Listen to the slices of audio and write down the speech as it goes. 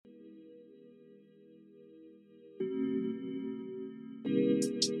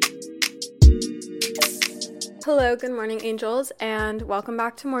Hello, good morning, angels, and welcome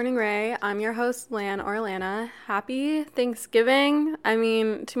back to Morning Ray. I'm your host, LAN or Lana. Happy Thanksgiving,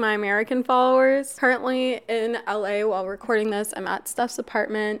 to my American followers. Currently in LA while recording this. I'm at Steph's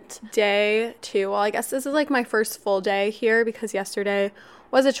apartment, day 2. Well, I guess this is like my first full day here because yesterday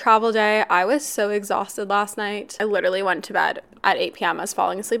was a travel day. I was so exhausted last night. I literally went to bed at 8 p.m. I was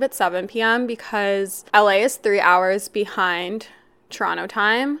falling asleep at 7 p.m. because LA is 3 hours behind Toronto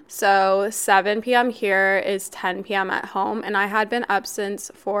time. So 7 p.m. here is 10 p.m. at home, and I had been up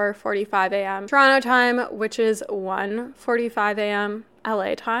since 4:45 a.m. Toronto time, which is 1:45 a.m.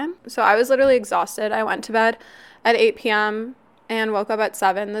 LA time. So I was literally exhausted. I went to bed at 8 p.m. and woke up at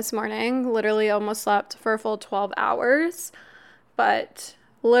 7 this morning. Literally almost slept for a full 12 hours, but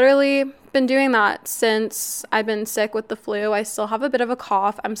literally been doing that since I've been sick with the flu. I still have a bit of a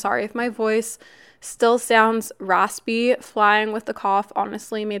cough. I'm sorry if my voice still sounds raspy. Flying with the cough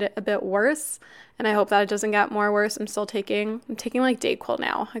honestly made it a bit worse, and I hope that it doesn't get more worse. I'm taking like Dayquil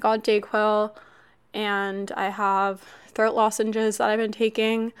now. I got Dayquil and I have throat lozenges that I've been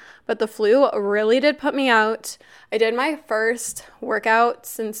taking, but the flu really did put me out. I did my first workout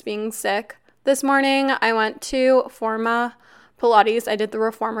since being sick this morning. I went to Forma Pilates. I did the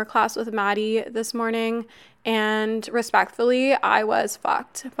reformer class with Maddie this morning, and respectfully, I was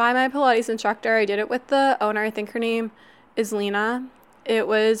fucked by my Pilates instructor. I did it with the owner. I think her name is Lena. It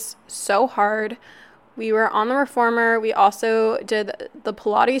was so hard. We were on the reformer. We also did the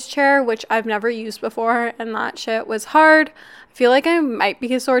Pilates chair, which I've never used before, and that shit was hard. I feel like I might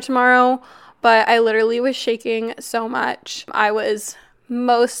be sore tomorrow, but I literally was shaking so much. I was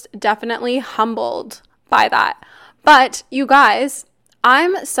most definitely humbled by that. But you guys,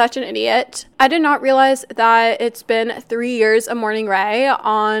 I'm such an idiot. I did not realize that it's been 3 years of Morning Ray.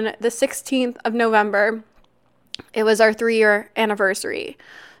 On the 16th of November, it was our 3-year anniversary.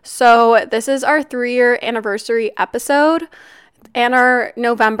 So this is our 3-year anniversary episode and our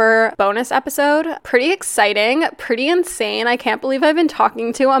November bonus episode. Pretty exciting, pretty insane. I can't believe I've been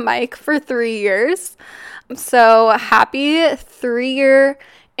talking to a mic for 3 years. So happy 3-year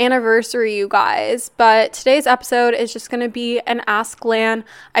anniversary, you guys. But today's episode is just going to be an Ask Lan.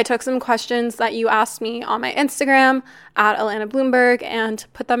 I took some questions that you asked me on my Instagram at Alana Bloomberg and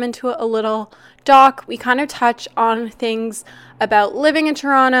put them into a little doc. We kind of touch on things about living in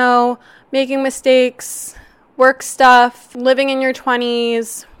Toronto, making mistakes, work stuff, living in your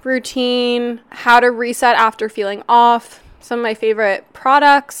 20s, routine, how to reset after feeling off, some of my favorite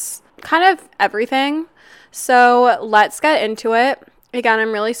products, kind of everything. So let's get into it. Again,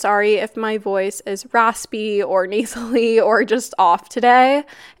 I'm really sorry if my voice is raspy or nasally or just off today.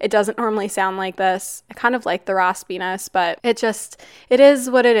 It doesn't normally sound like this. I kind of like the raspiness, but it is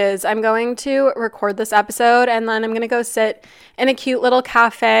what it is. I'm going to record this episode and then I'm going to go sit in a cute little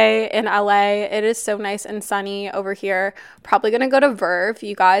cafe in LA. It is so nice and sunny over here. Probably going to go to Verve.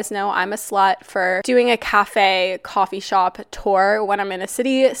 You guys know I'm a slut for doing a cafe coffee shop tour when I'm in a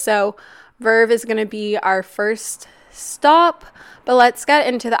city. So Verve is going to be our first stop. But let's get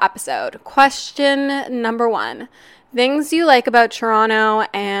into the episode. Question number 1. Things you like about Toronto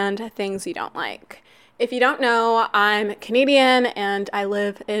and things you don't like. If you don't know, I'm Canadian and I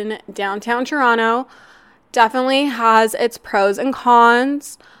live in downtown Toronto. Definitely has its pros and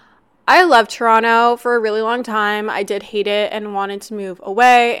cons. I loved Toronto for a really long time. I did hate it and wanted to move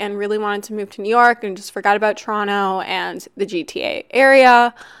away and really wanted to move to New York and just forgot about Toronto and the GTA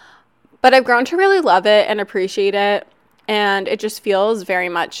area. But I've grown to really love it and appreciate it. And it just feels very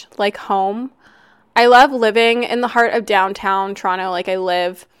much like home. I love living in the heart of downtown Toronto. Like, I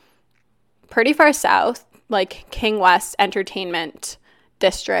live pretty far south, like King West Entertainment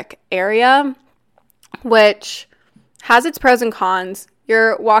District area, which has its pros and cons.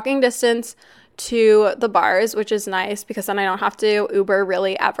 You're walking distance to the bars, which is nice because then I don't have to Uber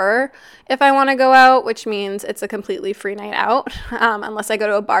really ever if I want to go out, which means it's a completely free night out, unless I go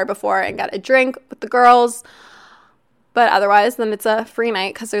to a bar before and get a drink with the girls. But otherwise, then it's a free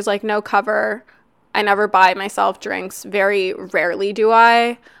night because there's like no cover. I never buy myself drinks. Very rarely do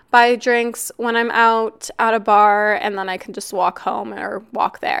I buy drinks when I'm out at a bar, and then I can just walk home or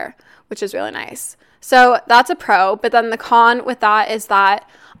walk there, which is really nice. So that's a pro. But then the con with that is that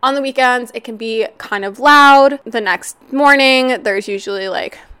on the weekends, it can be kind of loud. The next morning, there's usually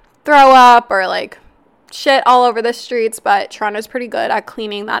like throw up or like shit all over the streets, but Toronto's pretty good at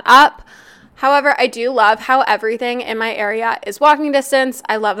cleaning that up. However, I do love how everything in my area is walking distance.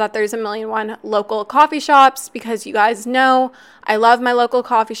 I love that there's 1,000,001 local coffee shops because you guys know I love my local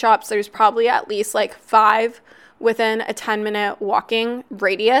coffee shops. There's probably at least like 5 within a 10-minute walking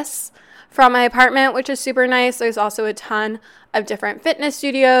radius from my apartment, which is super nice. There's also a ton of different fitness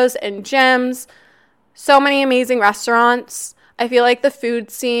studios and gyms. So many amazing restaurants. I feel like the food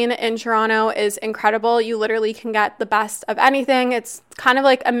scene in Toronto is incredible. You literally can get the best of anything. It's kind of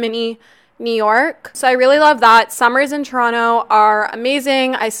like a mini New York. So I really love that. Summers in Toronto are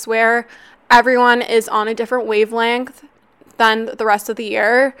amazing. I swear everyone is on a different wavelength than the rest of the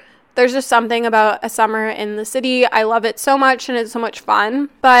year. There's just something about a summer in the city. I love it so much and it's so much fun.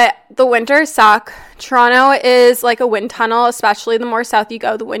 But the winters suck. Toronto is like a wind tunnel, especially the more south you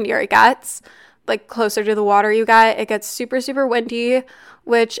go, the windier it gets. Like closer to the water you get, it gets super, super windy,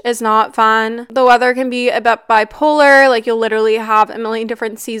 which is not fun. The weather can be a bit bipolar. Like you'll literally have a million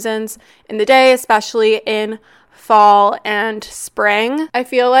different seasons in the day, especially in fall and spring. I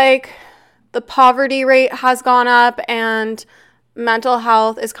feel like the poverty rate has gone up and mental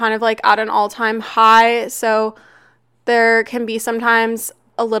health is kind of like at an all-time high. So there can be sometimes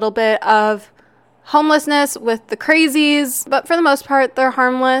a little bit of homelessness with the crazies, but for the most part, they're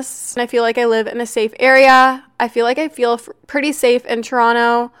harmless. And I feel like I live in a safe area. I feel like I feel pretty safe in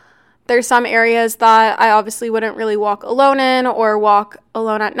Toronto. There's some areas that I obviously wouldn't really walk alone in or walk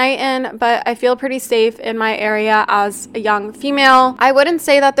alone at night in, but I feel pretty safe in my area as a young female. I wouldn't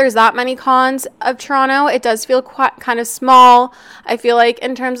say that there's that many cons of Toronto. It does feel kind of small. I feel like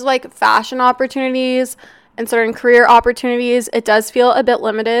in terms of like fashion opportunities and certain career opportunities, it does feel a bit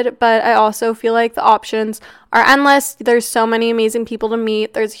limited, but I also feel like the options are endless. There's so many amazing people to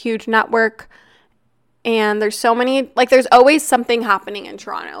meet. There's a huge network, and there's so many, like there's always something happening in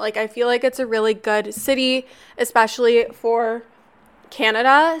Toronto. Like I feel like it's a really good city, especially for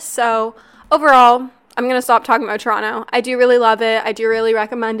Canada. So overall, I'm going to stop talking about Toronto. I do really love it. I do really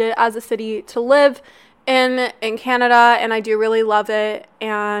recommend it as a city to live in Canada, and I do really love it,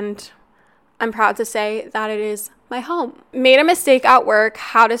 and I'm proud to say that it is my home. Made a mistake at work,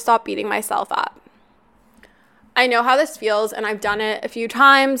 how to stop beating myself up. I know how this feels, and I've done it a few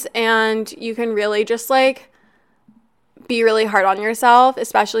times, and you can really just like be really hard on yourself,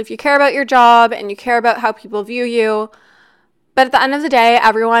 especially if you care about your job and you care about how people view you. But at the end of the day,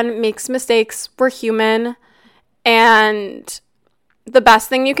 everyone makes mistakes. We're human, and the best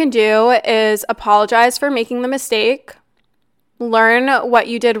thing you can do is apologize for making the mistake, learn what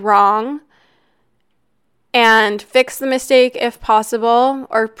you did wrong, and fix the mistake if possible,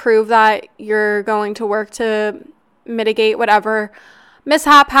 or prove that you're going to work to mitigate whatever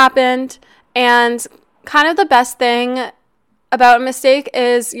mishap happened. And kind of the best thing about a mistake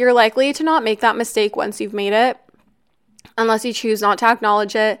is you're likely to not make that mistake once you've made it, unless you choose not to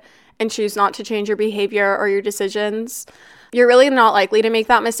acknowledge it and choose not to change your behavior or your decisions. You're really not likely to make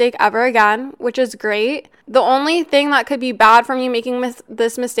that mistake ever again, which is great. The only thing that could be bad from you making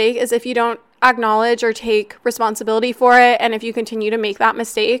this mistake is if you don't acknowledge or take responsibility for it, and if you continue to make that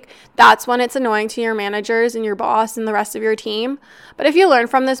mistake, that's when it's annoying to your managers and your boss and the rest of your team. But if you learn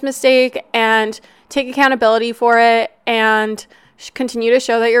from this mistake and take accountability for it and continue to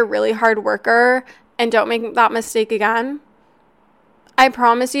show that you're a really hard worker and don't make that mistake again, I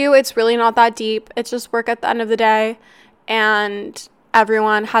promise you it's really not that deep. It's just work at the end of the day, and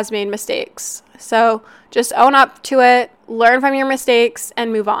everyone has made mistakes. So just own up to it, learn from your mistakes,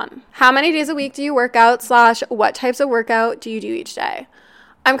 and move on. How many days a week do you work out / what types of workout do you do each day?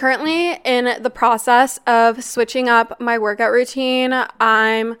 I'm currently in the process of switching up my workout routine.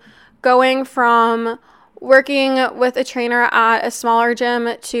 I'm going from working with a trainer at a smaller gym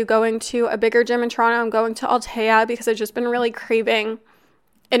to going to a bigger gym in Toronto. I'm going to Altea because I've just been really craving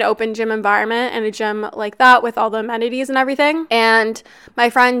an open gym environment and a gym like that with all the amenities and everything. And my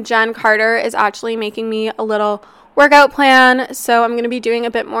friend Jen Carter is actually making me a little workout plan. So I'm going to be doing a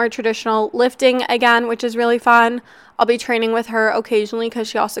bit more traditional lifting again, which is really fun. I'll be training with her occasionally because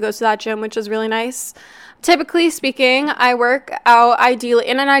she also goes to that gym, which is really nice. Typically speaking, I work out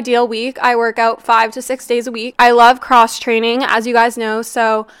in an ideal week, I work out 5 to 6 days a week. I love cross training, as you guys know.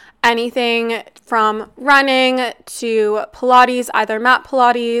 So anything from running to Pilates, either mat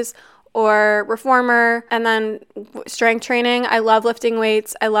Pilates or reformer, and then strength training. I love lifting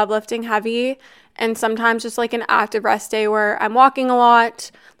weights. I love lifting heavy. And sometimes just like an active rest day where I'm walking a lot,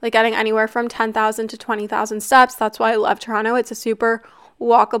 like getting anywhere from 10,000 to 20,000 steps. That's why I love Toronto. It's a super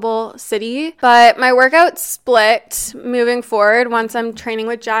walkable city. But my workout split moving forward, once I'm training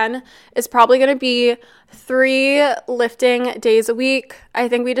with Jen, is probably going to be 3 lifting days a week. I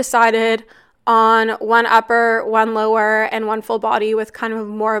think we decided on 1 upper, 1 lower, and 1 full body with kind of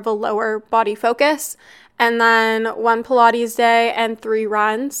more of a lower body focus. And then 1 Pilates day and 3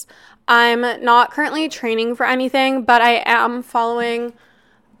 runs. I'm not currently training for anything, but I am following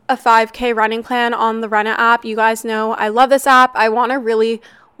a 5K running plan on the Run It app. You guys know I love this app. I want to really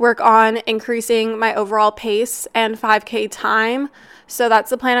work on increasing my overall pace and 5K time. So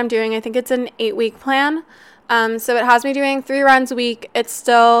that's the plan I'm doing. I think it's an 8-week plan. So it has me doing 3 runs a week. It's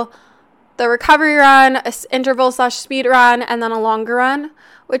still the recovery run, an interval/speed run, and then a longer run,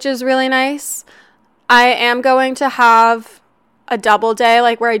 which is really nice. I am going to have a double day,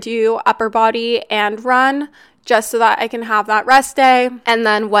 like where I do upper body and run, just so that I can have that rest day, and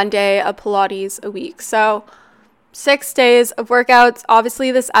then 1 day of Pilates a week. So 6 days of workouts.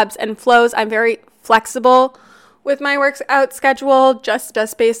 Obviously, this ebbs and flows. I'm very flexible with my workout schedule,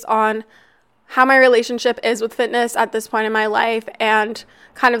 just based on how my relationship is with fitness at this point in my life and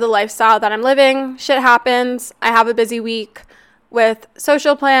kind of the lifestyle that I'm living. Shit happens. I have a busy week with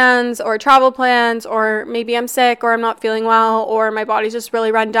social plans or travel plans, or maybe I'm sick or I'm not feeling well or my body's just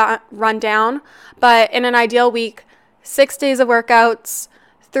really run down. But in an ideal week, 6 days of workouts,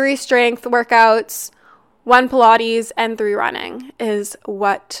 3 strength workouts, 1 Pilates, and 3 running is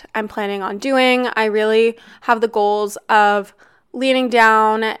what I'm planning on doing. I really have the goals of leaning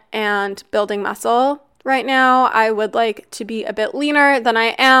down and building muscle right now. I would like to be a bit leaner than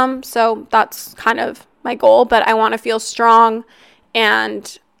I am, so that's kind of my goal, but I want to feel strong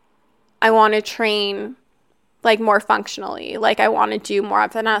and I want to train like more functionally. Like I want to do more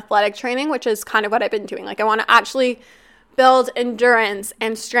of an athletic training, which is kind of what I've been doing. Like I want to actually build endurance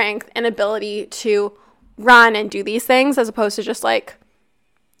and strength and ability to run and do these things, as opposed to just like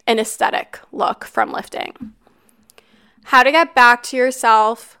an aesthetic look from lifting. How to get back to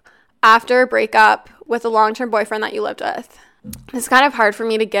yourself after a breakup with a long-term boyfriend that you lived with. It's kind of hard for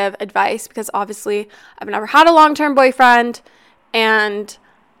me to give advice because obviously I've never had a long-term boyfriend and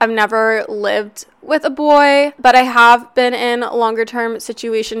I've never lived with a boy, but I have been in longer-term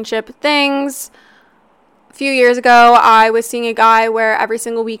situationship things. A few years ago, I was seeing a guy where every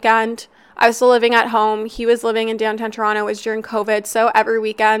single weekend I was still living at home. He was living in downtown Toronto. It was during COVID. So every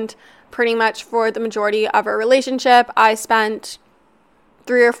weekend, pretty much for the majority of our relationship, I spent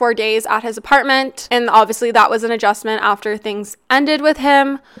 3 or 4 days at his apartment. And obviously that was an adjustment after things ended with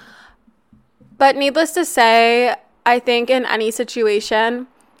him. But needless to say, I think in any situation,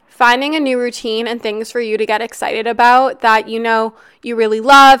 finding a new routine and things for you to get excited about that you know you really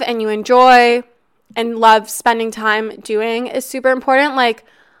love and you enjoy and love spending time doing is super important. Like,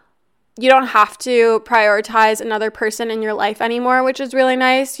 you don't have to prioritize another person in your life anymore, which is really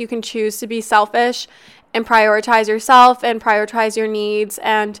nice. You can choose to be selfish and prioritize yourself and prioritize your needs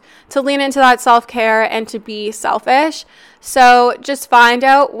and to lean into that self-care and to be selfish. So just find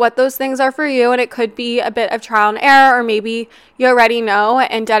out what those things are for you, and it could be a bit of trial and error, or maybe you already know,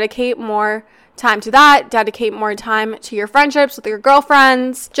 and dedicate more time to that, dedicate more time to your friendships with your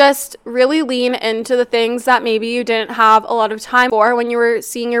girlfriends. Just really lean into the things that maybe you didn't have a lot of time for when you were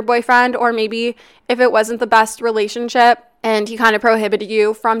seeing your boyfriend, or maybe if it wasn't the best relationship and he kind of prohibited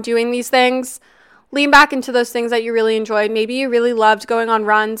you from doing these things, lean back into those things that you really enjoyed. Maybe you really loved going on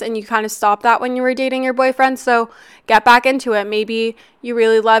runs and you kind of stopped that when you were dating your boyfriend, so get back into it. Maybe you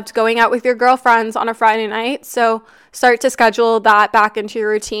really loved going out with your girlfriends on a Friday night, so start to schedule that back into your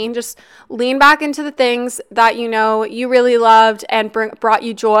routine. Just lean back into the things that you know you really loved and brought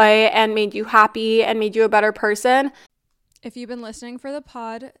you joy and made you happy and made you a better person. If you've been listening for the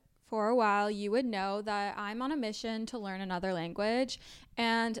pod for a while, you would know that I'm on a mission to learn another language,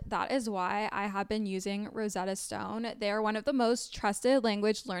 and that is why I have been using Rosetta Stone. They are one of the most trusted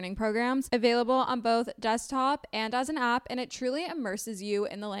language learning programs available on both desktop and as an app, and it truly immerses you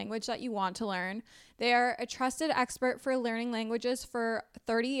in the language that you want to learn. They are a trusted expert for learning languages for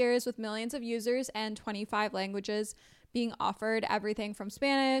 30 years with millions of users and 25 languages being offered, everything from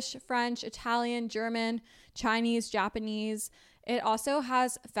Spanish, French, Italian, German, Chinese, Japanese. It also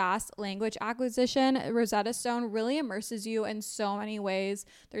has fast language acquisition. Rosetta Stone really immerses you in so many ways.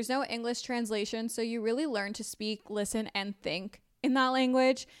 There's no English translation, so you really learn to speak, listen, and think in that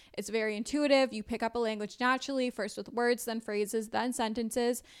language. It's very intuitive. You pick up a language naturally, first with words, then phrases, then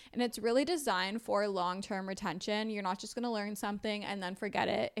sentences, and it's really designed for long-term retention. You're not just going to learn something and then forget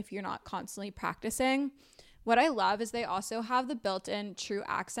it if you're not constantly practicing. What I love is they also have the built-in true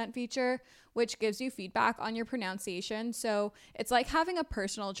accent feature, which gives you feedback on your pronunciation. So it's like having a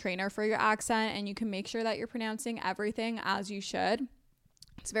personal trainer for your accent, and you can make sure that you're pronouncing everything as you should.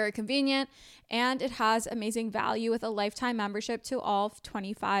 It's very convenient, and it has amazing value with a lifetime membership to all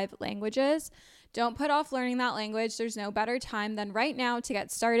 25 languages. Don't put off learning that language. There's no better time than right now to get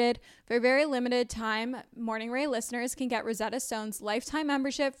started. For a very limited time, Morning Ray listeners can get Rosetta Stone's lifetime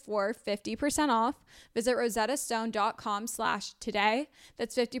membership for 50% off. Visit rosettastone.com/today.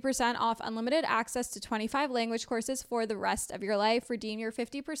 That's 50% off unlimited access to 25 language courses for the rest of your life. Redeem your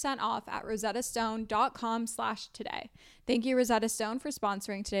 50% off at rosettastone.com/today. Thank you, Rosetta Stone, for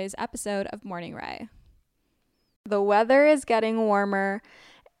sponsoring today's episode of Morning Ray. The weather is getting warmer,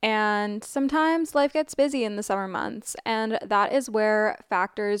 and sometimes life gets busy in the summer months, and that is where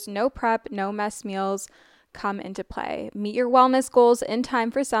Factor's no prep, no mess meals come into play. Meet your wellness goals in time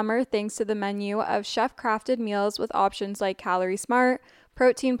for summer thanks to the menu of chef-crafted meals with options like Calorie Smart,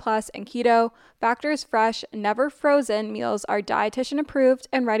 Protein Plus, and Keto. Factor's fresh, never frozen meals are dietitian approved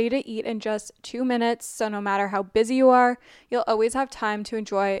and ready to eat in just 2 minutes, so no matter how busy you are, you'll always have time to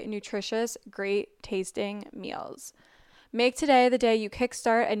enjoy nutritious, great tasting meals. Make today the day you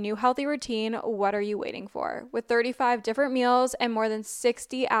kickstart a new healthy routine. What are you waiting for? With 35 different meals and more than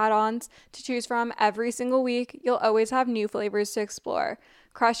 60 add-ons to choose from every single week, you'll always have new flavors to explore.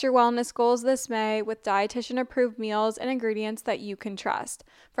 Crush your wellness goals this May with dietitian-approved meals and ingredients that you can trust.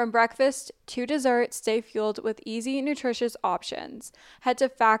 From breakfast to dessert, stay fueled with easy, nutritious options. Head to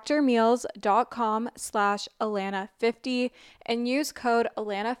factormeals.com/Alana50 and use code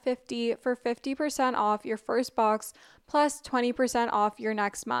Alana50 for 50% off your first box plus 20% off your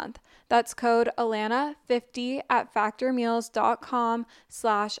next month. That's code Alana50 at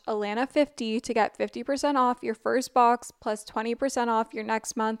factormeals.com/Alana50 to get 50% off your first box plus 20% off your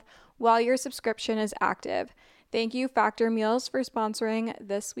next month while your subscription is active. Thank you, Factor Meals, for sponsoring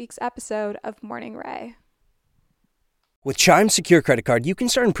this week's episode of Morning Ray. With Chime's secure credit card, you can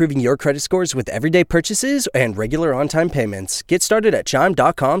start improving your credit scores with everyday purchases and regular on-time payments. Get started at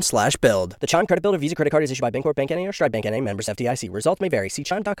chime.com/build. The Chime Credit Builder Visa Credit Card is issued by Bancorp Bank N.A. or Stride Bank N.A. Members FDIC. Results may vary. See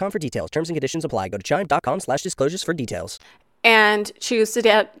chime.com for details. Terms and conditions apply. Go to chime.com/disclosures for details. And choose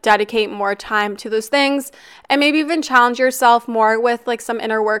to dedicate more time to those things, and maybe even challenge yourself more with like some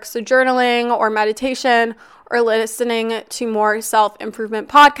inner work, so journaling or meditation or listening to more self-improvement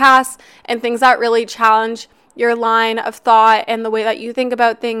podcasts and things that really challenge your line of thought and the way that you think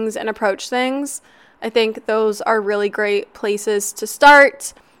about things and approach things. I think those are really great places to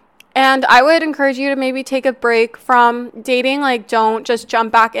start. And I would encourage you to maybe take a break from dating. Like, don't just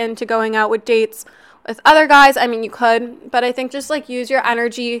jump back into going out with dates with other guys. I mean, you could, but I think just like use your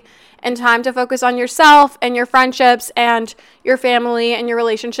energy and time to focus on yourself and your friendships and your family and your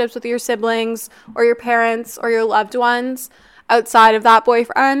relationships with your siblings or your parents or your loved ones outside of that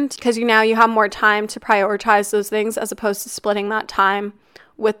boyfriend, because you have more time to prioritize those things as opposed to splitting that time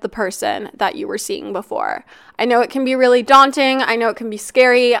with the person that you were seeing before. I know it can be really daunting. I know it can be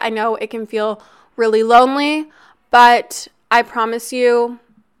scary. I know it can feel really lonely, but I promise you,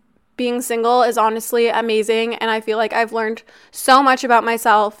 being single is honestly amazing. And I feel like I've learned so much about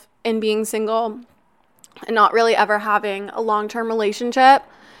myself in being single and not really ever having a long-term relationship.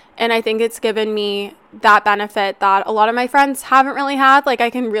 And I think it's given me that benefit that a lot of my friends haven't really had. Like, I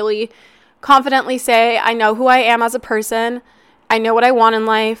can really confidently say, I know who I am as a person. I know what I want in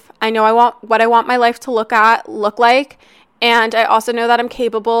life. I know what I want my life to look like. And I also know that I'm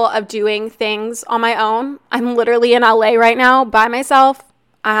capable of doing things on my own. I'm literally in LA right now by myself.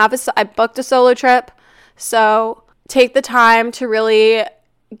 I booked a solo trip. So take the time to really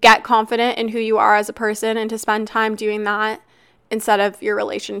get confident in who you are as a person and to spend time doing that instead of your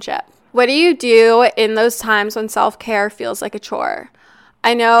relationship. What do you do in those times when self-care feels like a chore?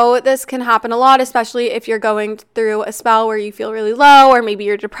 I know this can happen a lot, especially if you're going through a spell where you feel really low or maybe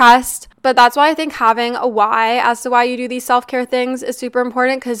you're depressed. But that's why I think having a why as to why you do these self-care things is super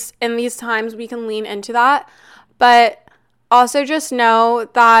important, because in these times we can lean into that. But also just know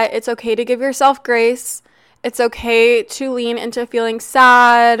that it's okay to give yourself grace. It's okay to lean into feeling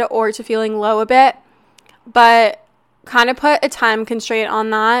sad or to feeling low a bit, but kind of put a time constraint on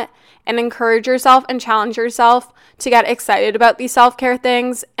that and encourage yourself and challenge yourself to get excited about these self-care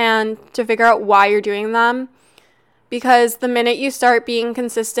things and to figure out why you're doing them. Because the minute you start being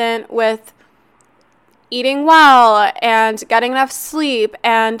consistent with eating well and getting enough sleep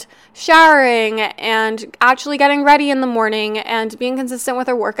and showering and actually getting ready in the morning and being consistent with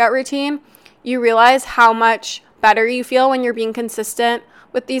a workout routine, you realize how much better you feel when you're being consistent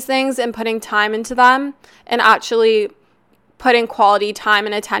with these things and putting time into them and actually putting quality time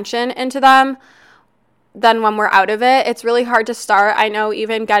and attention into them than when we're out of it. It's really hard to start. I know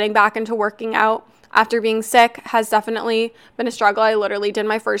even getting back into working out after being sick has definitely been a struggle. I literally did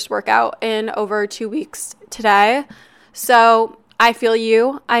my first workout in over 2 weeks today. So I feel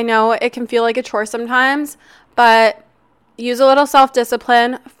you. I know it can feel like a chore sometimes, but use a little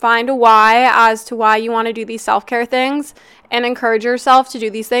self-discipline, find a why as to why you want to do these self-care things, and encourage yourself to do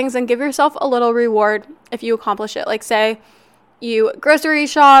these things and give yourself a little reward if you accomplish it. Like, say you grocery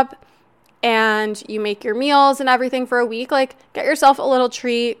shop and you make your meals and everything for a week, like, get yourself a little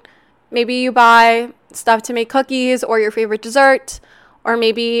treat. Maybe you buy stuff to make cookies or your favorite dessert, or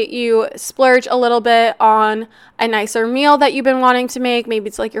maybe you splurge a little bit on a nicer meal that you've been wanting to make. Maybe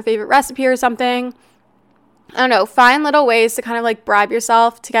it's like your favorite recipe or something. I don't know, find little ways to kind of like bribe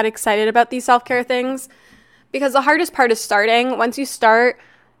yourself to get excited about these self-care things, because the hardest part is starting. Once you start,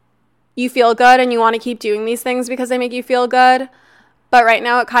 you feel good and you want to keep doing these things because they make you feel good. But right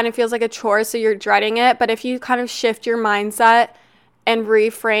now it kind of feels like a chore, so you're dreading it. But if you kind of shift your mindset and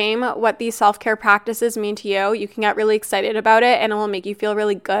reframe what these self-care practices mean to you, you can get really excited about it and it will make you feel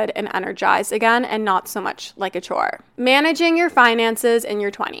really good and energized again and not so much like a chore. Managing your finances in your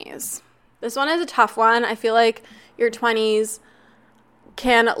 20s. This one is a tough one. I feel like your 20s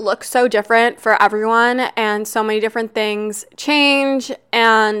can look so different for everyone and so many different things change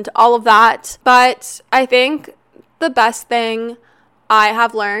and all of that. But I think the best thing I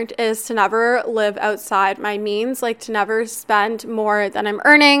have learned is to never live outside my means, like to never spend more than I'm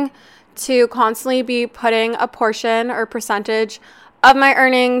earning, to constantly be putting a portion or percentage of my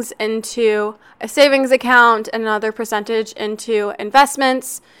earnings into a savings account and another percentage into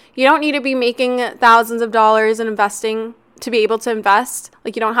investments. You don't need to be making thousands of dollars and investing to be able to invest.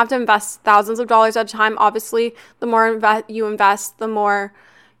 Like, you don't have to invest thousands of dollars at a time. Obviously, the more you invest, the more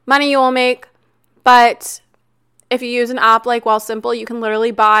money you will make. But if you use an app like Wealthsimple, you can literally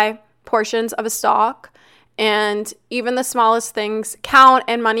buy portions of a stock, and even the smallest things count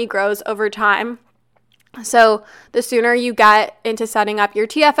and money grows over time. So the sooner you get into setting up your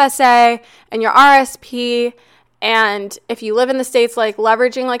TFSA and your RSP, and if you live in the States, like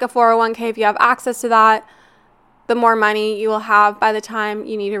leveraging like a 401k, if you have access to that, the more money you will have by the time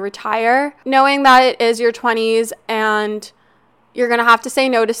you need to retire. Knowing that it is your 20s and you're going to have to say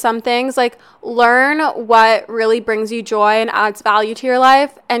no to some things, like learn what really brings you joy and adds value to your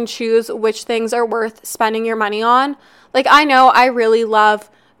life and choose which things are worth spending your money on. Like, I know I really love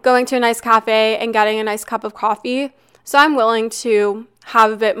going to a nice cafe and getting a nice cup of coffee, so I'm willing to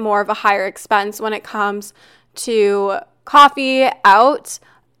have a bit more of a higher expense when it comes to coffee out,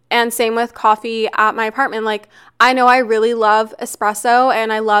 and same with coffee at my apartment. Like, I know I really love espresso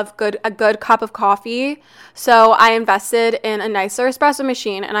and I love a good cup of coffee. So I invested in a nicer espresso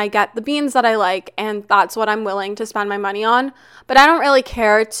machine and I get the beans that I like, and that's what I'm willing to spend my money on. But I don't really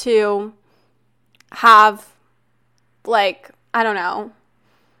care to have, like, I don't know,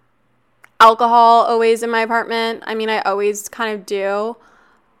 alcohol always in my apartment. I mean, I always kind of do,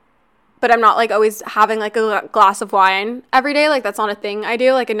 but I'm not like always having like a glass of wine every day. Like, that's not a thing I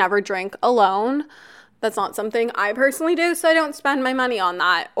do. Like, I never drink alone. That's not something I personally do, so I don't spend my money on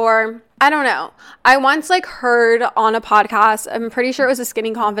that. Or, I don't know. I once like heard on a podcast, I'm pretty sure it was a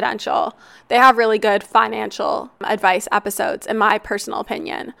Skinny Confidential. They have really good financial advice episodes, in my personal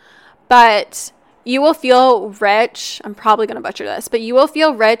opinion. But you will feel rich. I'm probably going to butcher this, but you will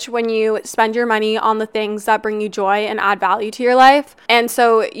feel rich when you spend your money on the things that bring you joy and add value to your life. And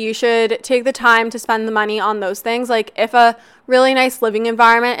so you should take the time to spend the money on those things. Like, if a really nice living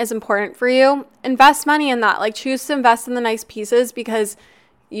environment is important for you, invest money in that. Like, choose to invest in the nice pieces because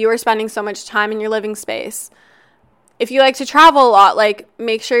you are spending so much time in your living space. If you like to travel a lot, like,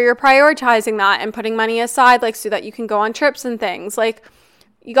 make sure you're prioritizing that and putting money aside, like, so that you can go on trips and things. Like,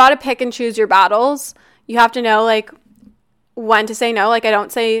 you got to pick and choose your battles. You have to know, like, when to say no. Like, I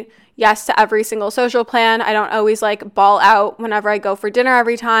don't say yes to every single social plan. I don't always, like, ball out whenever I go for dinner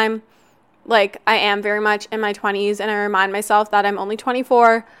every time. Like, I am very much in my 20s, and I remind myself that I'm only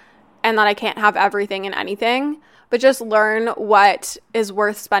 24 and that I can't have everything and anything. But just learn what is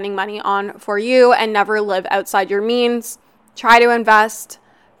worth spending money on for you and never live outside your means. Try to invest.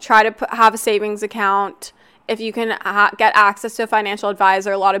 Try to have a savings account. If you can get access to a financial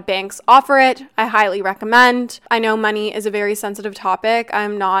advisor, a lot of banks offer it. I highly recommend. I know money is a very sensitive topic.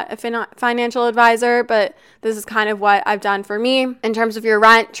 I'm not a financial advisor, but this is kind of what I've done for me. In terms of your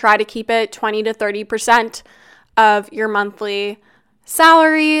rent, try to keep it 20 to 30% of your monthly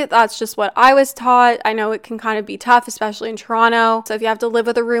salary. That's just what I was taught. I know it can kind of be tough, especially in Toronto. So if you have to live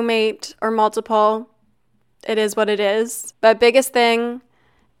with a roommate or multiple, it is what it is. But biggest thing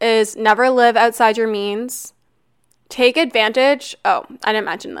is never live outside your means. Take advantage, I didn't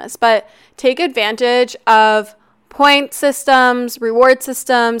mention this, but take advantage of point systems, reward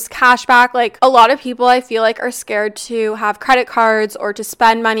systems, cashback. Like, a lot of people, I feel like, are scared to have credit cards or to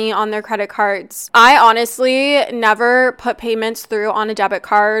spend money on their credit cards. I honestly never put payments through on a debit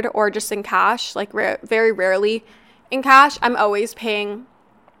card or just in cash, like very rarely in cash. I'm always paying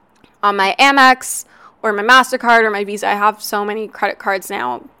on my Amex or my MasterCard or my Visa. I have so many credit cards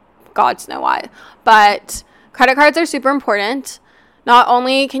now. Gods know why. But credit cards are super important. Not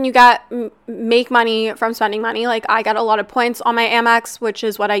only can you make money from spending money, like I get a lot of points on my Amex, which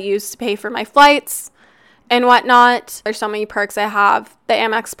is what I use to pay for my flights and whatnot. There's so many perks. I have the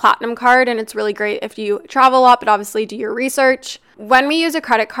Amex Platinum card, and it's really great if you travel a lot, but obviously do your research. When we use a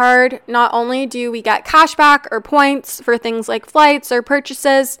credit card, not only do we get cash back or points for things like flights or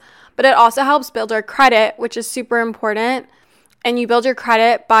purchases, but it also helps build our credit, which is super important. And you build your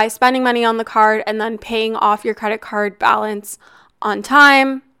credit by spending money on the card and then paying off your credit card balance on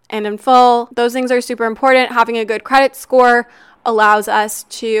time and in full. Those things are super important. Having a good credit score allows us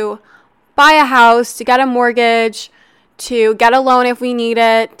to buy a house, to get a mortgage, to get a loan if we need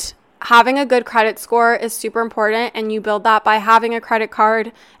it. Having a good credit score is super important, and you build that by having a credit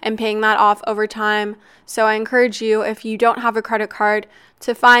card and paying that off over time. So I encourage you, if you don't have a credit card,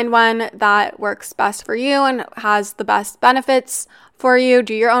 to find one that works best for you and has the best benefits for you.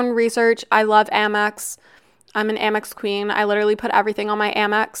 Do your own research. I love Amex. I'm an Amex queen. I literally put everything on my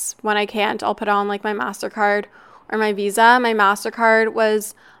Amex. When I can't, I'll put on like my MasterCard or my Visa. My MasterCard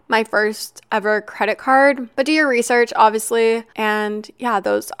was my first ever credit card. But do your research, obviously. And yeah,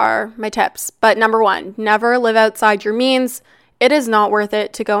 those are my tips. But number one, never live outside your means. It is not worth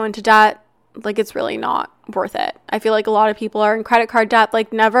it to go into debt. Like, it's really not worth it. I feel like a lot of people are in credit card debt.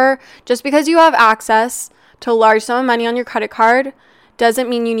 Like, never, just because you have access to a large sum of money on your credit card doesn't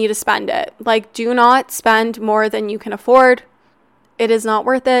mean you need to spend it. Like, do not spend more than you can afford. It is not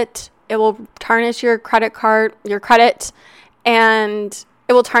worth it. It will tarnish your credit, and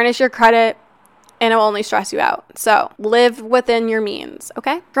it will tarnish your credit, and it will only stress you out. So live within your means,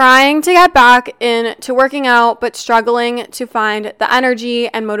 okay? Trying to get back into working out, but struggling to find the energy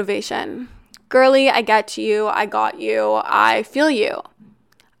and motivation. Girly, I get you. I got you. I feel you.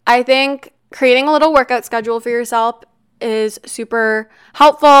 I think creating a little workout schedule for yourself is super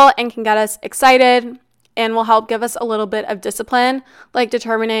helpful and can get us excited and will help give us a little bit of discipline, like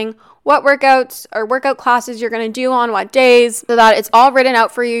determining what workouts or workout classes you're going to do on what days, so that it's all written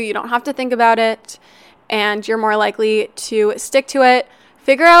out for you. You don't have to think about it, and you're more likely to stick to it.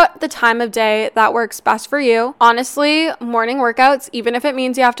 Figure out the time of day that works best for you. Honestly, morning workouts, even if it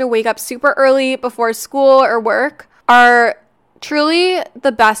means you have to wake up super early before school or work, are truly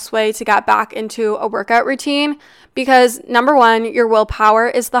the best way to get back into a workout routine, because number one, your willpower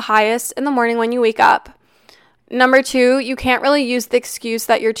is the highest in the morning when you wake up. Number two, you can't really use the excuse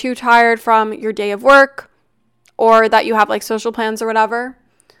that you're too tired from your day of work or that you have like social plans or whatever.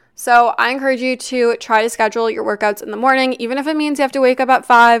 So I encourage you to try to schedule your workouts in the morning, even if it means you have to wake up at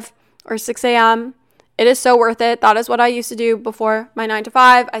 5 or 6 a.m. It is so worth it. That is what I used to do before my 9 to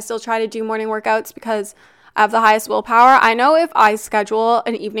 5. I still try to do morning workouts because I have the highest willpower. I know if I schedule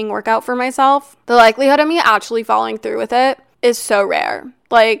an evening workout for myself, the likelihood of me actually following through with it is so rare.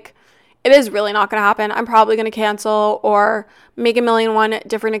 Like, it is really not going to happen. I'm probably going to cancel or make a million one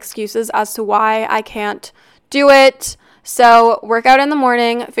different excuses as to why I can't do it. So work out in the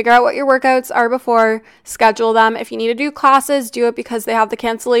morning, figure out what your workouts are before, schedule them. If you need to do classes, do it because they have the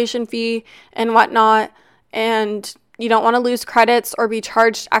cancellation fee and whatnot, and you don't want to lose credits or be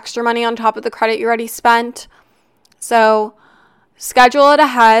charged extra money on top of the credit you already spent. So schedule it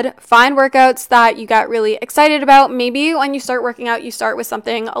ahead. Find workouts that you get really excited about. Maybe when you start working out, you start with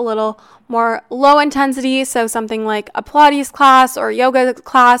something a little more low intensity. So something like a Pilates class or yoga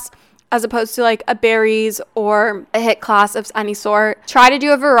class, as opposed to like a berries or a HIIT class of any sort. Try to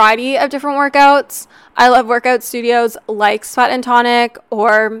do a variety of different workouts. I love workout studios like Sweat and Tonic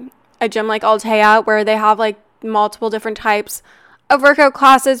or a gym like Altea, where they have like multiple different types of workout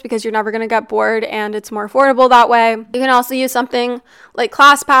classes because you're never going to get bored and it's more affordable that way. You can also use something like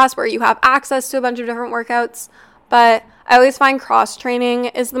ClassPass where you have access to a bunch of different workouts, but I always find cross training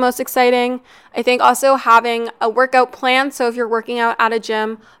is the most exciting. I think also having a workout plan. So if you're working out at a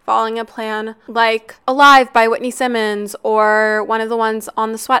gym, following a plan like Alive by Whitney Simmons or one of the ones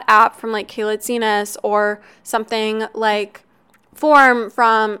on the Sweat app from like Kayla Tsenis or something like Form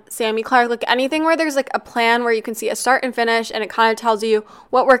from Sammy Clark, like anything where there's like a plan where you can see a start and finish and it kind of tells you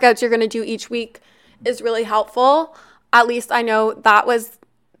what workouts you're going to do each week is really helpful. At least I know that was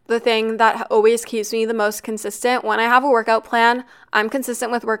the thing that always keeps me the most consistent. When I have a workout plan, I'm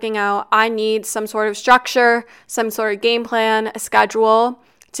consistent with working out. I need some sort of structure, some sort of game plan, a schedule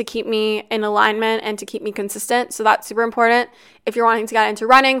to keep me in alignment and to keep me consistent. So that's super important. If you're wanting to get into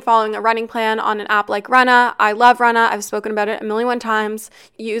running, following a running plan on an app like Runna. I love Runna. I've spoken about it a million times.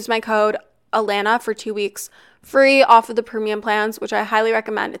 Use my code ALANA for 2 weeks free off of the premium plans, which I highly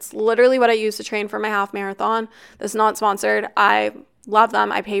recommend. It's literally what I use to train for my half marathon. This is not sponsored. I love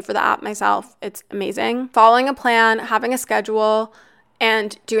them. I pay for the app myself. It's amazing. Following a plan, having a schedule,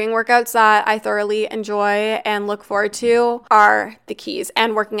 and doing workouts that I thoroughly enjoy and look forward to are the keys,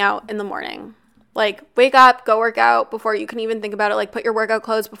 and working out in the morning. Like, wake up, go work out before you can even think about it. Like, put your workout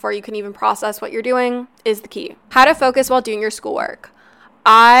clothes before you can even process what you're doing is the key. How to focus while doing your schoolwork.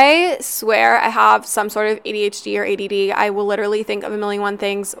 I swear I have some sort of ADHD or ADD. I will literally think of a million one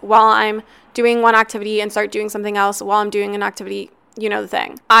things while I'm doing one activity and start doing something else while I'm doing an activity. You know the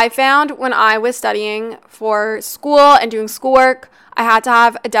thing. I found when I was studying for school and doing schoolwork, I had to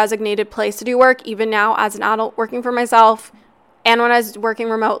have a designated place to do work. Even now as an adult working for myself and when I was working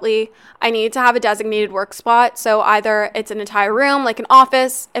remotely, I needed to have a designated work spot. So either it's an entire room, like an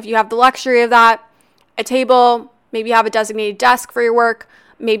office, if you have the luxury of that, a table, maybe you have a designated desk for your work.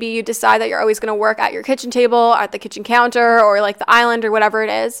 Maybe you decide that you're always going to work at your kitchen table, at the kitchen counter, or like the island or whatever it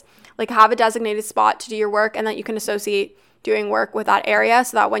is. Like, have a designated spot to do your work and that you can associate doing work with that area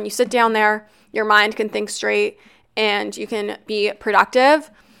so that when you sit down there, your mind can think straight and you can be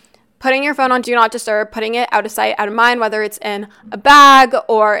productive. Putting your phone on Do Not Disturb, putting it out of sight, out of mind, whether it's in a bag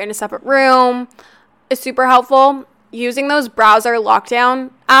or in a separate room, is super helpful. Using those browser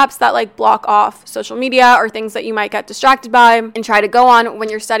lockdown apps that like block off social media or things that you might get distracted by and try to go on when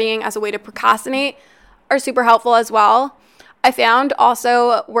you're studying as a way to procrastinate are super helpful as well. I found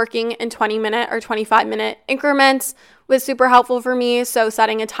also working in 20-minute or 25-minute increments was super helpful for me. So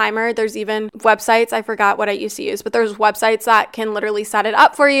setting a timer, there's even websites, I forgot what I used to use, but there's websites that can literally set it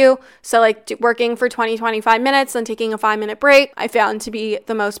up for you. So like working for 25 minutes and taking a 5-minute break, I found to be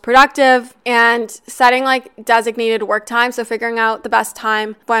the most productive, and setting like designated work time. So figuring out the best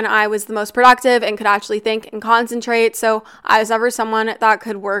time when I was the most productive and could actually think and concentrate. So I was never someone that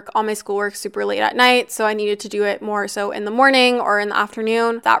could work on my schoolwork super late at night. So I needed to do it more so in the morning or in the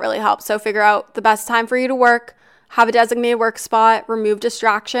afternoon. That really helps. So figure out the best time for you to work. Have a designated work spot, remove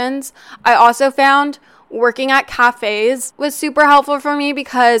distractions. I also found working at cafes was super helpful for me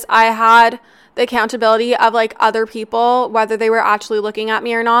because I had the accountability of like other people, whether they were actually looking at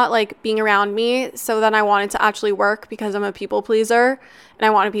me or not, like being around me. So then I wanted to actually work because I'm a people pleaser and I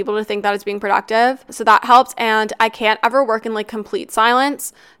wanted people to think that it's being productive. So that helped. And I can't ever work in like complete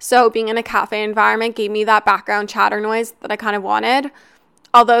silence. So being in a cafe environment gave me that background chatter noise that I kind of wanted.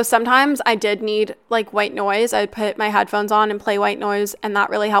 Although sometimes I did need like white noise. I'd put my headphones on and play white noise, and that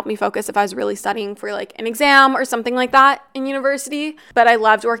really helped me focus if I was really studying for like an exam or something like that in university. But I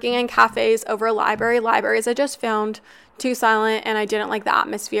loved working in cafes over a library. Libraries I just found too silent and I didn't like the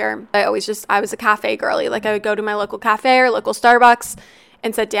atmosphere. I was a cafe girly. Like I would go to my local cafe or local Starbucks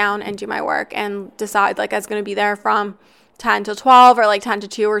and sit down and do my work and decide like I was going to be there from 10 to 12 or like 10 to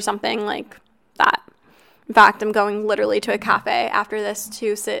 2 or something like that. In fact, I'm going literally to a cafe after this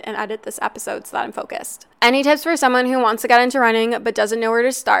to sit and edit this episode so that I'm focused. Any tips for someone who wants to get into running but doesn't know where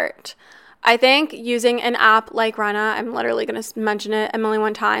to start? I think using an app like Runna, I'm literally going to mention it a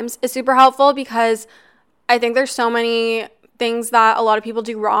million times, is super helpful because I think there's so many things that a lot of people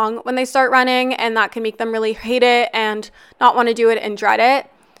do wrong when they start running, and that can make them really hate it and not want to do it and dread it.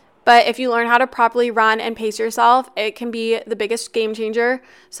 But if you learn how to properly run and pace yourself, it can be the biggest game changer.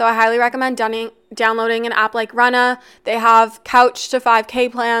 So I highly recommend downloading an app like Runna. They have couch to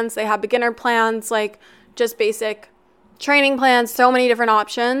 5K plans. They have beginner plans, like just basic training plans, so many different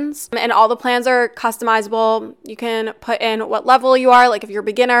options. And all the plans are customizable. You can put in what level you are, like if you're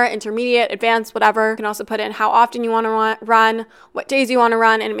beginner, intermediate, advanced, whatever. You can also put in how often you want to run, what days you want to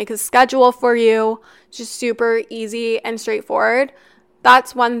run, and it makes a schedule for you. It's just super easy and straightforward.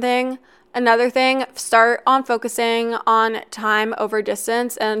 That's one thing. Another thing, start on focusing on time over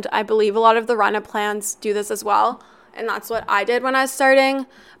distance. And I believe a lot of the Runna plans do this as well. And that's what I did when I was starting.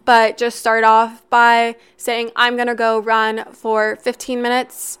 But just start off by saying, I'm going to go run for 15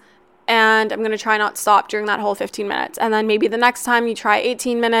 minutes and I'm going to try not to stop during that whole 15 minutes. And then maybe the next time you try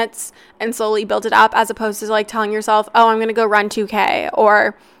 18 minutes and slowly build it up, as opposed to like telling yourself, oh, I'm going to go run 2K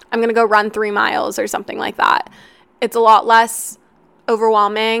or I'm going to go run 3 miles or something like that. It's a lot less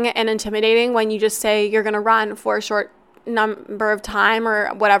overwhelming and intimidating when you just say you're going to run for a short number of time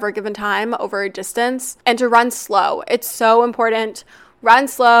or whatever given time over a distance, and to run slow. It's so important. Run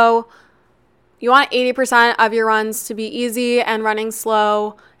slow. You want 80% of your runs to be easy, and running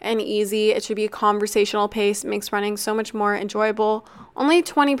slow and easy, it should be a conversational pace. It makes running so much more enjoyable. Only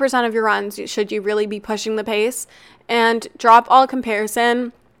 20% of your runs should you really be pushing the pace, and drop all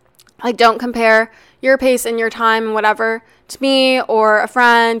comparison. Like, don't compare your pace and your time and whatever to me or a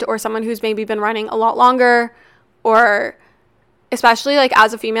friend or someone who's maybe been running a lot longer or especially like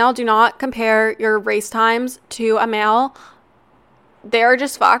as a female, do not compare your race times to a male. They are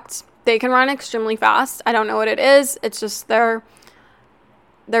just fucked. They can run extremely fast. I don't know what it is. It's just their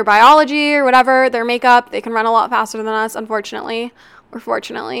biology or whatever, their makeup. They can run a lot faster than us, unfortunately. Or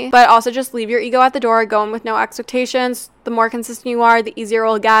fortunately. But also just leave your ego at the door, go in with no expectations. The more consistent you are, the easier it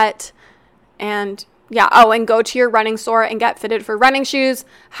will get. And yeah, and go to your running store and get fitted for running shoes.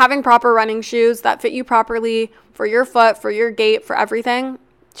 Having proper running shoes that fit you properly for your foot, for your gait, for everything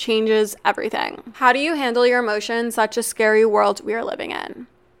changes everything. How do you handle your emotions? Such a scary world we are living in.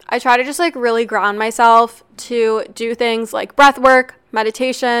 I try to just like really ground myself to do things like breath work,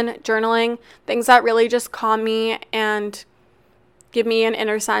 meditation, journaling, things that really just calm me and give me an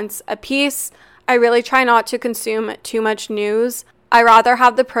inner sense of peace. I really try not to consume too much news. I rather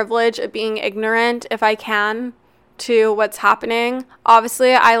have the privilege of being ignorant if I can to what's happening.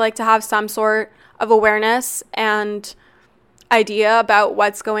 Obviously, I like to have some sort of awareness and idea about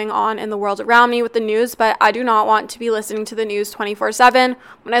what's going on in the world around me with the news, but I do not want to be listening to the news 24/7.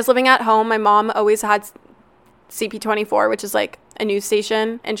 When I was living at home, my mom always had CP24, which is like a news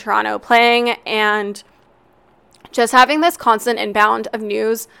station in Toronto, playing, and just having this constant inbound of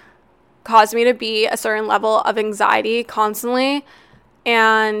news caused me to be a certain level of anxiety constantly,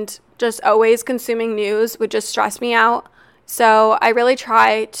 and just always consuming news would just stress me out. So I really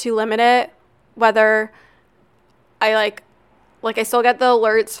try to limit it, whether I like I still get the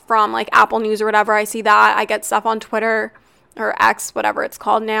alerts from like Apple News or whatever. I see that. I get stuff on Twitter or X, whatever it's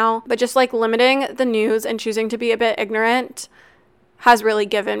called now. But just like limiting the news and choosing to be a bit ignorant has really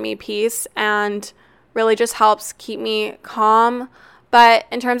given me peace and really just helps keep me calm. But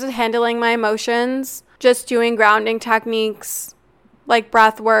in terms of handling my emotions, just doing grounding techniques like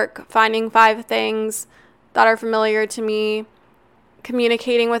breath work, finding 5 things that are familiar to me,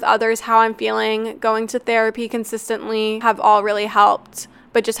 communicating with others how I'm feeling, going to therapy consistently have all really helped.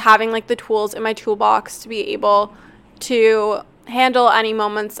 But just having like the tools in my toolbox to be able to handle any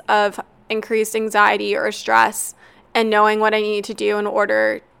moments of increased anxiety or stress, and knowing what I need to do in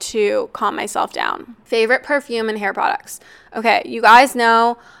order to calm myself down. Favorite perfume and hair products. Okay, you guys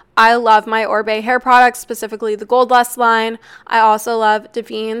know I love my Orbe hair products, specifically the Gold Lust line. I also love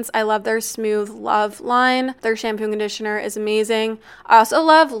Davines. I love their Smooth Love line. Their shampoo and conditioner is amazing. I also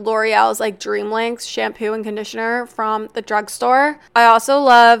love L'Oreal's like Dream Length shampoo and conditioner from the drugstore. I also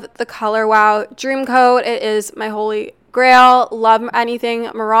love the Color Wow Dream Coat. It is my holy grail. Love anything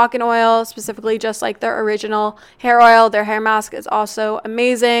Moroccan oil, specifically just like their original hair oil. Their hair mask is also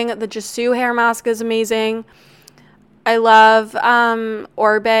amazing. The Jasoo hair mask is amazing. I love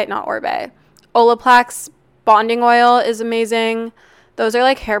Olaplex bonding oil is amazing. Those are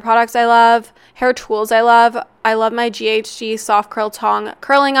like hair products I love. Hair tools I love. I love my GHG Soft Curl Tong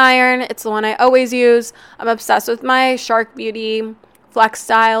curling iron. It's the one I always use. I'm obsessed with my Shark Beauty Flex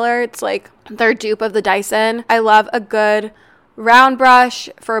Styler. It's like their dupe of the Dyson. I love a good round brush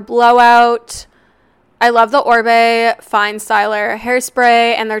for a blowout. I love the Orbe Fine Styler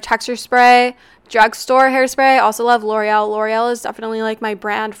hairspray and their texture spray. Drugstore hairspray. I also love L'Oreal. L'Oreal is definitely like my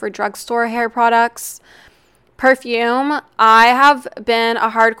brand for drugstore hair products. Perfume. I have been a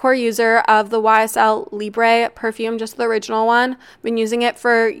hardcore user of the YSL Libre perfume, just the original one. Been using it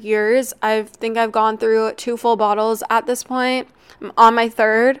for years. I think I've gone through 2 full bottles at this point. I'm on my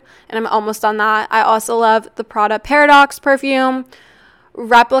 3rd and I'm almost on that. I also love the Prada Paradox perfume.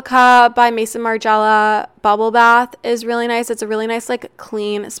 Replica by Maison Margiela Bubble Bath is really nice. It's a really nice like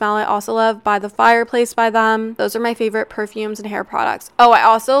clean smell. I also love By the Fireplace by them. Those are my favorite perfumes and hair products. Oh, I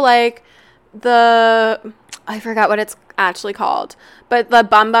also like I forgot what it's actually called, but the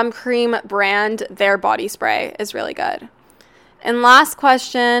Bum Bum Cream brand, their body spray is really good. And last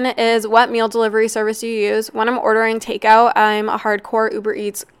question is, what meal delivery service do you use? When I'm ordering takeout, I'm a hardcore Uber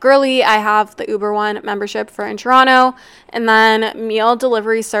Eats girly. I have the Uber One membership for in Toronto. And then meal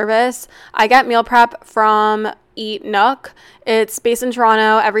delivery service, I get meal prep from Eat Nook. It's based in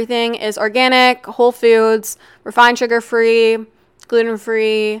Toronto. Everything is organic, whole foods, refined sugar free, gluten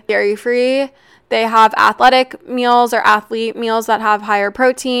free, dairy free. They have athletic meals or athlete meals that have higher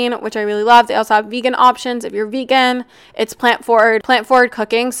protein, which I really love. They also have vegan options if you're vegan. It's plant forward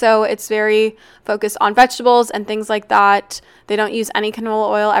cooking, so it's very focused on vegetables and things like that. They don't use any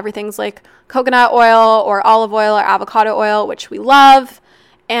canola oil. Everything's like coconut oil or olive oil or avocado oil, which we love.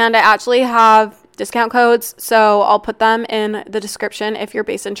 And I actually have discount codes, so I'll put them in the description if you're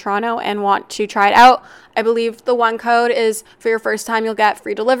based in Toronto and want to try it out. I believe the one code is for your first time, you'll get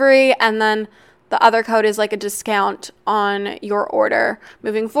free delivery, and then the other code is like a discount on your order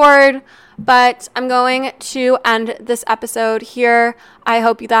moving forward. But I'm going to end this episode here. I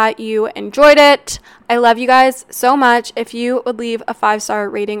hope that you enjoyed it. I love you guys so much. If you would leave a 5-star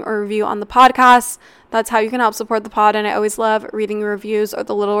rating or review on the podcast, that's how you can help support the pod. And I always love reading your reviews or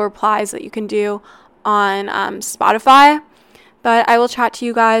the little replies that you can do on Spotify. But I will chat to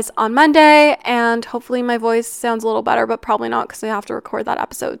you guys on Monday, and hopefully my voice sounds a little better, but probably not because I have to record that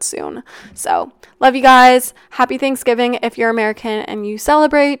episode soon. So, love you guys. Happy Thanksgiving if you're American and you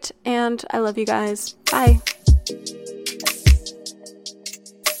celebrate, and I love you guys. Bye.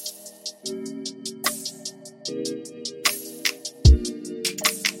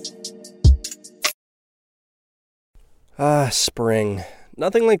 Spring.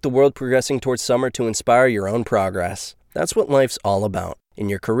 Nothing like the world progressing towards summer to inspire your own progress. That's what life's all about. In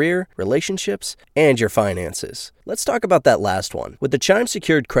your career, relationships, and your finances. Let's talk about that last one. With the Chime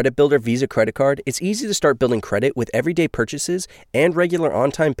Secured Credit Builder Visa Credit Card, it's easy to start building credit with everyday purchases and regular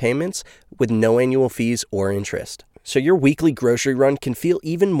on-time payments with no annual fees or interest. So your weekly grocery run can feel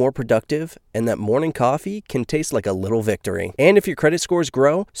even more productive, and that morning coffee can taste like a little victory. And if your credit scores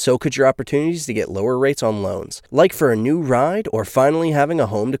grow, so could your opportunities to get lower rates on loans. Like for a new ride or finally having a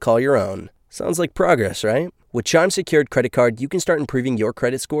home to call your own. Sounds like progress, right? With Chime Secured Credit Card, you can start improving your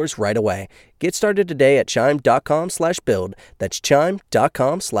credit scores right away. Get started today at chime.com/build. That's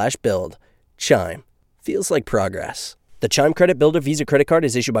chime.com/build. Chime. Feels like progress. The Chime Credit Builder Visa Credit Card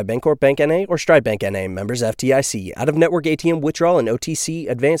is issued by Bancorp Bank N.A. or Stride Bank N.A., members FDIC. Out-of-network ATM withdrawal and OTC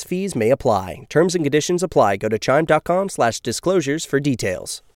advance fees may apply. Terms and conditions apply. Go to chime.com/disclosures for details.